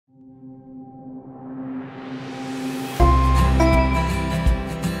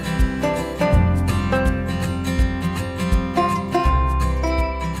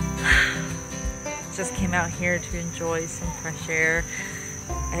came out here to enjoy some fresh air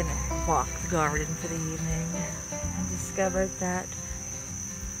and walk the garden for the evening, and discovered that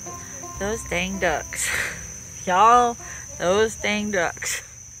those dang ducks, y'all, those dang ducks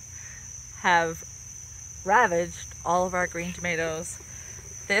have ravaged all of our green tomatoes.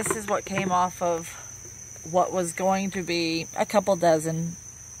 This is what came off of what was going to be a couple dozen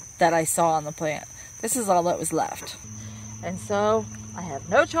that I saw on the plant. This is all that was left. And so I have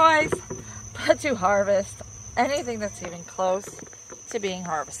no choice but to harvest anything that's even close to being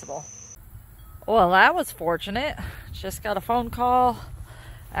harvestable. Well, that was fortunate. Just got a phone call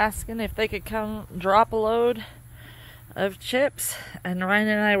asking if they could come drop a load of chips, and Ryan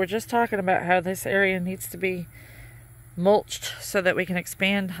and I were just talking about how this area needs to be mulched so that we can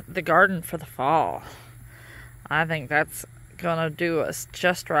expand the garden for the fall. I think that's gonna do us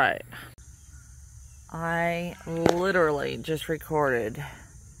just right. I literally just recorded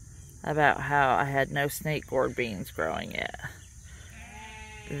about how I had no snake gourd beans growing yet.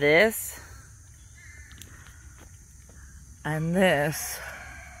 This and this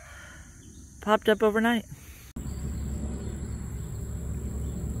popped up overnight.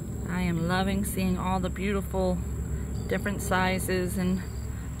 I am loving seeing all the beautiful different sizes and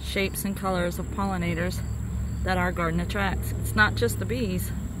shapes and colors of pollinators that our garden attracts. It's not just the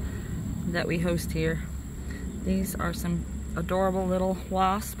bees that we host here. These are some adorable little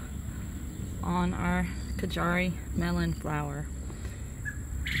wasps on our Kajari melon flower.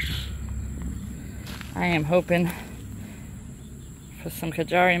 I am hoping for some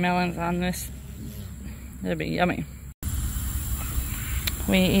Kajari melons on this. It'll be yummy.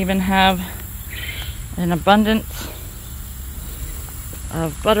 We even have an abundance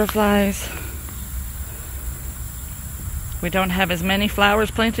of butterflies. We don't have as many flowers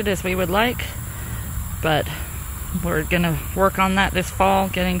planted as we would like, but we're gonna work on that this fall,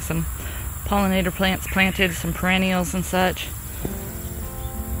 getting some pollinator plants planted, some perennials and such.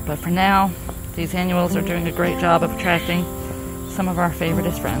 But for now, these annuals are doing a great job of attracting some of our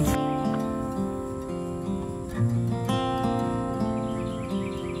favoriteest friends.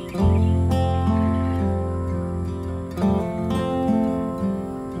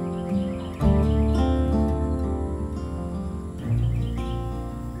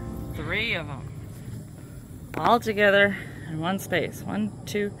 Three of them all together in one space. 1,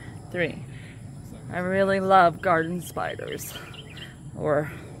 2, 3. I really love garden spiders,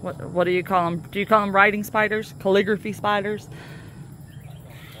 or what do you call them? Do you call them writing spiders? Calligraphy spiders?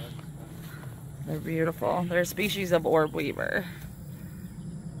 They're beautiful. They're a species of orb weaver.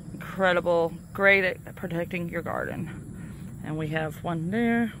 Incredible, great at protecting your garden. And we have one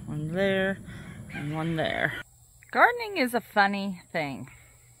there, and one there. Gardening is a funny thing,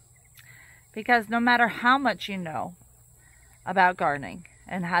 because no matter how much you know about gardening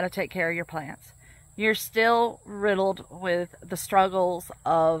and how to take care of your plants, you're still riddled with the struggles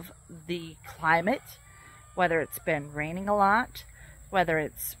of the climate, whether it's been raining a lot, whether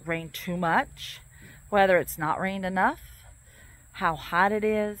it's rained too much, whether it's not rained enough, how hot it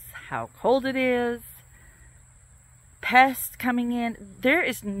is, how cold it is, pests coming in. There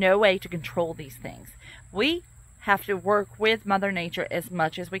is no way to control these things. We have to work with Mother Nature as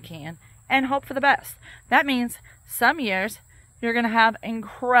much as we can and hope for the best. That means some years you're going to have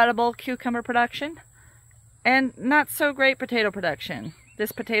incredible cucumber production and not so great potato production.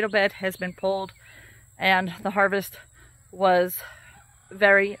 This potato bed has been pulled and the harvest was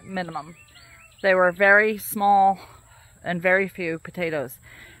very minimum. They were very small and very few potatoes.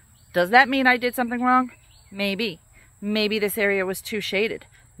 Does that mean I did something wrong? Maybe. Maybe this area was too shaded.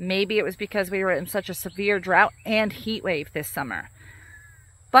 Maybe it was because we were in such a severe drought and heat wave this summer.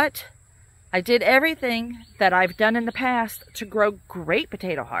 But I did everything that I've done in the past to grow great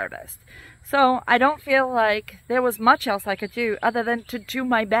potato harvest. So I don't feel like there was much else I could do other than to do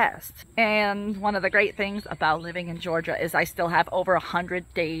my best. And one of the great things about living in Georgia is I still have over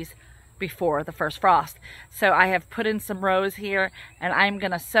 100 days before the first frost. So I have put in some rows here, and I'm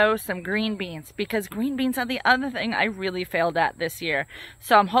gonna sow some green beans, because green beans are the other thing I really failed at this year.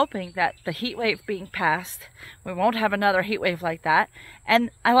 So I'm hoping that the heat wave being passed, we won't have another heat wave like that, and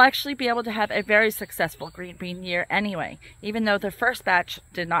I'll actually be able to have a very successful green bean year anyway, even though the first batch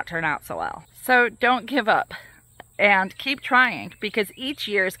did not turn out so well. So don't give up and keep trying, because each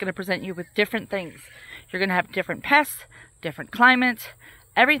year is going to present you with different things. You're going to have different pests, different climates.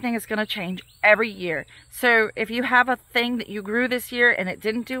 Everything is going to change every year. So if you have a thing that you grew this year and it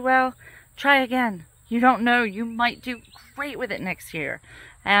didn't do well, try again. You don't know, you might do great with it next year.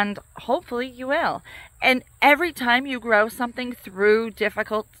 And hopefully you will. And every time you grow something through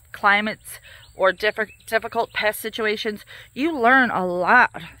difficult climates or difficult pest situations, you learn a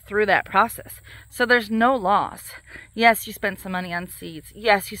lot through that process. So there's no loss. Yes, you spent some money on seeds.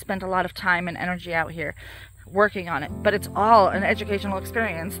 Yes, you spent a lot of time and energy out here working on it, but it's all an educational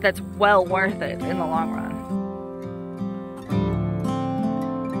experience that's well worth it in the long run.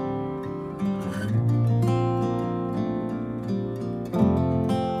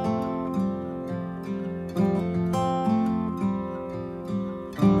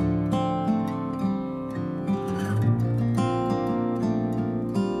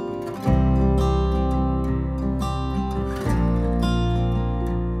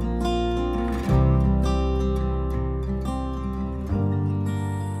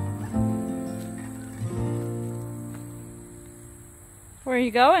 Where are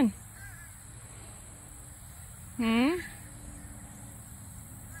you going?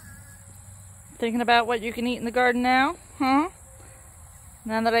 Thinking about what you can eat in the garden now? Huh?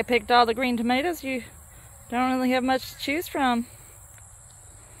 Now that I picked all the green tomatoes, you don't really have much to choose from.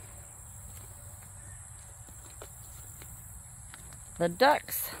 The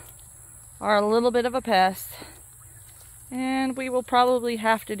ducks are a little bit of a pest, and we will probably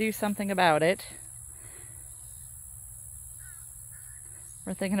have to do something about it.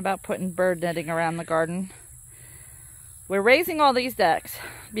 We're thinking about putting bird netting around the garden. We're raising all these ducks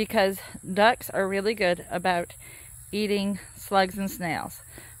because ducks are really good about eating slugs and snails.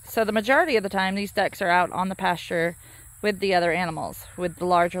 So the majority of the time these ducks are out on the pasture with the other animals, with the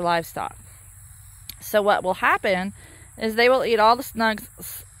larger livestock. So what will happen is they will eat all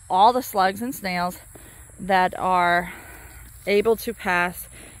the slugs and snails that are able to pass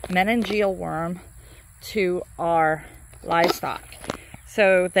meningeal worm to our livestock.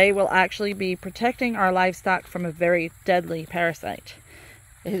 So they will actually be protecting our livestock from a very deadly parasite.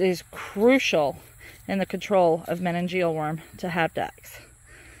 It is crucial in the control of meningeal worm to have ducks.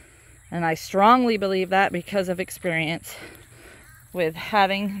 And I strongly believe that because of experience with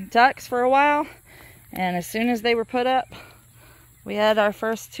having ducks for a while. And as soon as they were put up, we had our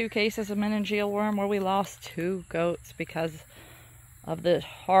first 2 cases of meningeal worm where we lost 2 goats because of the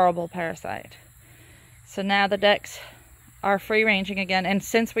horrible parasite. So now the ducks are free ranging again, and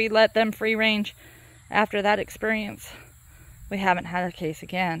since we let them free range after that experience, we haven't had a case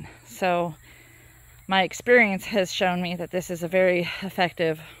again. So my experience has shown me that this is a very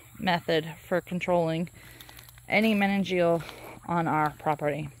effective method for controlling any meningeal on our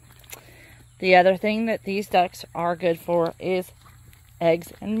property. The other thing that these ducks are good for is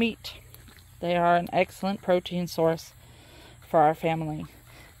eggs and meat. They are an excellent protein source for our family.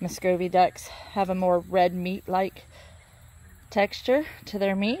 Muscovy ducks have a more red meat-like texture to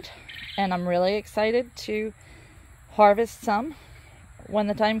their meat, and I'm really excited to harvest some when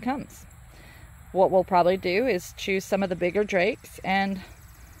the time comes. What we'll probably do is choose some of the bigger drakes and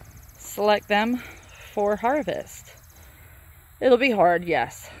select them for harvest. It'll be hard,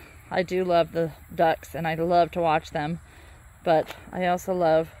 yes. I do love the ducks and I love to watch them, but I also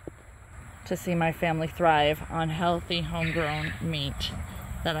love to see my family thrive on healthy homegrown meat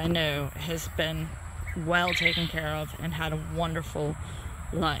that I know has been well taken care of and had a wonderful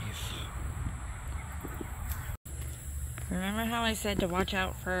life. Remember how I said to watch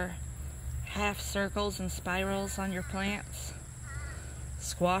out for half circles and spirals on your plants?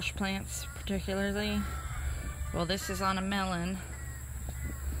 Squash plants particularly. Well, this is on a melon.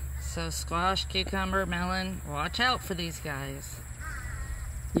 So squash, cucumber, melon, watch out for these guys.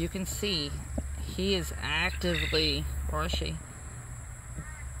 You can see he is actively, or she,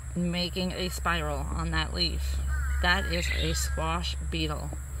 making a spiral on that leaf. That is a squash beetle.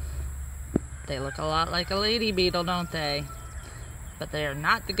 They look a lot like a lady beetle, don't they? But they are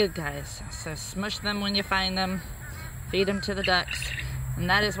not the good guys. So smush them when you find them. Feed them to the ducks. And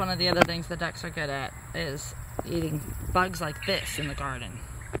that is one of the other things the ducks are good at, is eating bugs like this in the garden.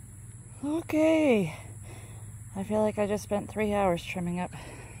 Okay. I feel like I just spent 3 hours trimming up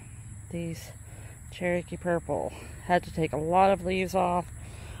these Cherokee Purple. Had to take a lot of leaves off,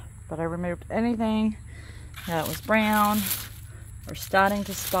 but I removed anything that was brown or starting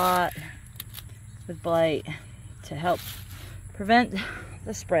to spot with blight to help prevent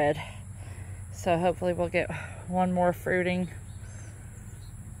the spread. So hopefully we'll get one more fruiting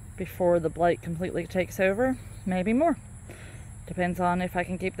before the blight completely takes over. Maybe more. Depends on if I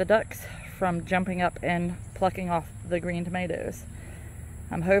can keep the ducks from jumping up and plucking off the green tomatoes.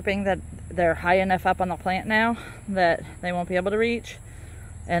 I'm hoping that they're high enough up on the plant now that they won't be able to reach,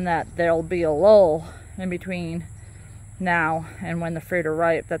 and that there'll be a lull in between now and when the fruit are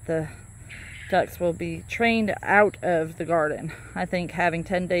ripe, that the ducks will be trained out of the garden. I think having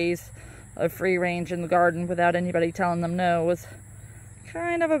 10 days of free range in the garden without anybody telling them no was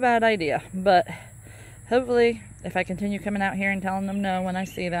kind of a bad idea. But hopefully, if I continue coming out here and telling them no when I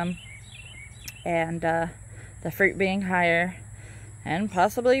see them, and the fruit being higher, and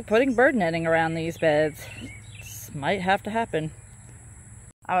possibly putting bird netting around these beds, this might have to happen.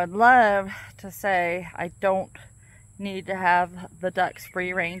 I would love to say I don't need to have the ducks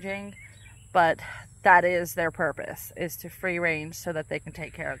free ranging, but that is their purpose, is to free range so that they can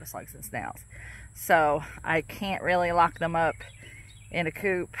take care of the slugs and snails. So I can't really lock them up in a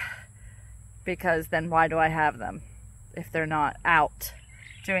coop, because then why do I have them if they're not out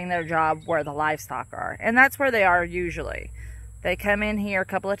doing their job where the livestock are? And that's where they are usually. They come in here a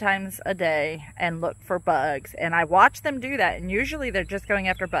couple of times a day and look for bugs, and I watch them do that, and usually they're just going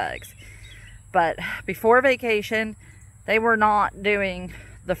after bugs. But before vacation, they were not doing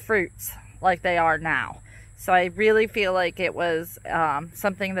the fruits like they are now. So I really feel like it was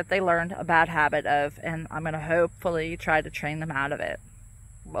something that they learned a bad habit of, and I'm going to hopefully try to train them out of it.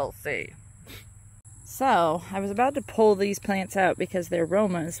 We'll see. So I was about to pull these plants out because they're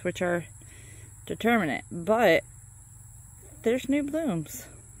aromas, which are determinate, but there's new blooms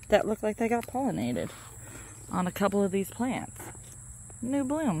that look like they got pollinated on a couple of these plants. New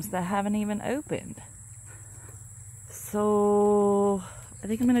blooms that haven't even opened. So I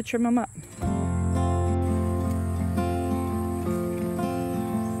think I'm going to trim them up.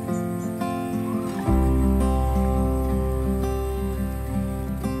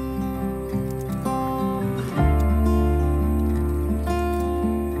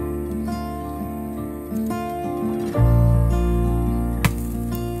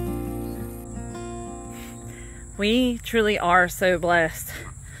 We truly are so blessed.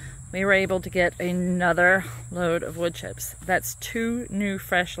 We were able to get another load of wood chips. That's 2 new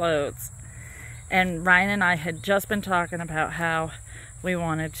fresh loads. And Ryan and I had just been talking about how we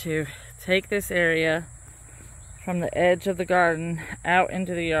wanted to take this area from the edge of the garden out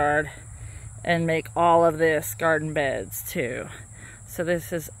into the yard and make all of this garden beds too. So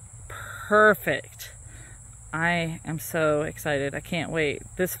this is perfect. I am so excited. I can't wait.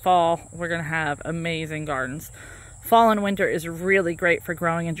 This fall, we're going to have amazing gardens. Fall and winter is really great for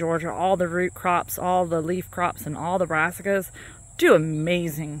growing in Georgia. All the root crops, all the leaf crops, and all the brassicas do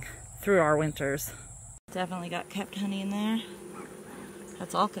amazing through our winters. Definitely got capped honey in there.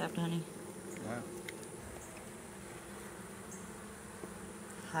 That's all capped honey. Yeah.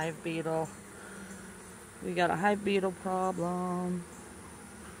 Hive beetle. We got a hive beetle problem.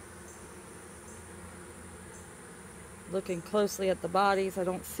 Looking closely at the bodies, I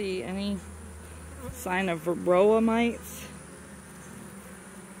don't see any sign of varroa mites.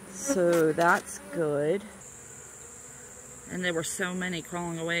 So that's good. And there were so many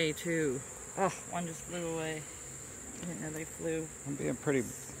crawling away too. Oh, one just flew away. I didn't know they flew. I'm being pretty...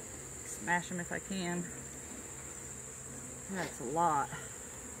 Smash them if I can. That's a lot.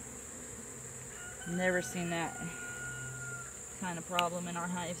 Never seen that kind of problem in our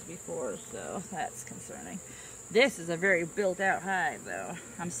hives before, so that's concerning. This is a very built out hive though.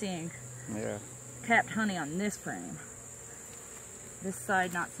 I'm seeing capped honey on this frame. This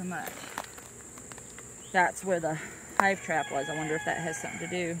side not so much. That's where the hive trap was. I wonder if that has something to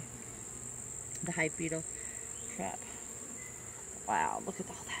do. The hive beetle trap. Wow, look at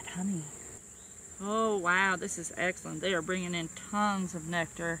all that honey. Oh wow, this is excellent. They are bringing in tons of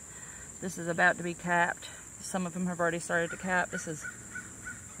nectar. This is about to be capped. Some of them have already started to cap. This is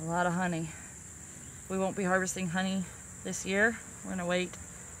a lot of honey. We won't be harvesting honey this year. We're gonna wait,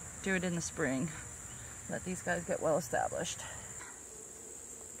 do it in the spring. Let these guys get well established.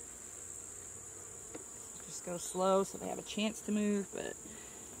 Just go slow so they have a chance to move, but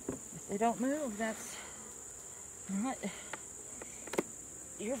if they don't move, that's not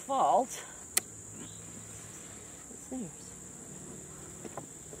your fault. It's theirs.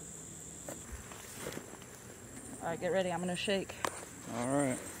 All right, get ready. I'm gonna shake. All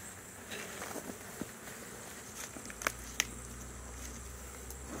right.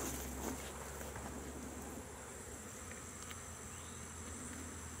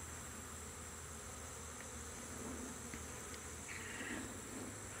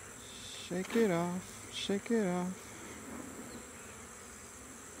 Shake it off, shake it off.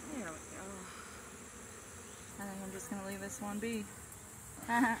 There we go. I think I'm just going to leave this one be.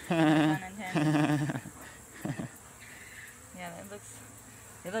 Pun intended. Yeah,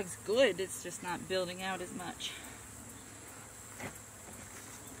 it looks good, it's just not building out as much.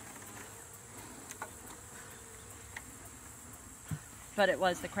 But it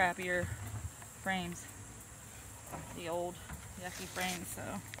was the crappier frames. The old yucky frames, so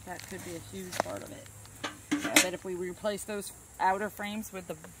that could be a huge part of it. I bet if we replace those outer frames with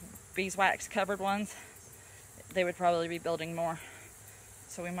the beeswax covered ones, they would probably be building more.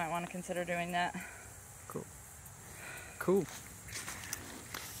 So we might want to consider doing that. Cool. Cool.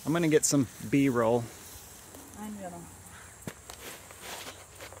 I'm gonna get some B-roll. I'm gonna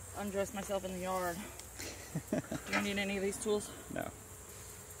undress myself in the yard. Do you need any of these tools? No.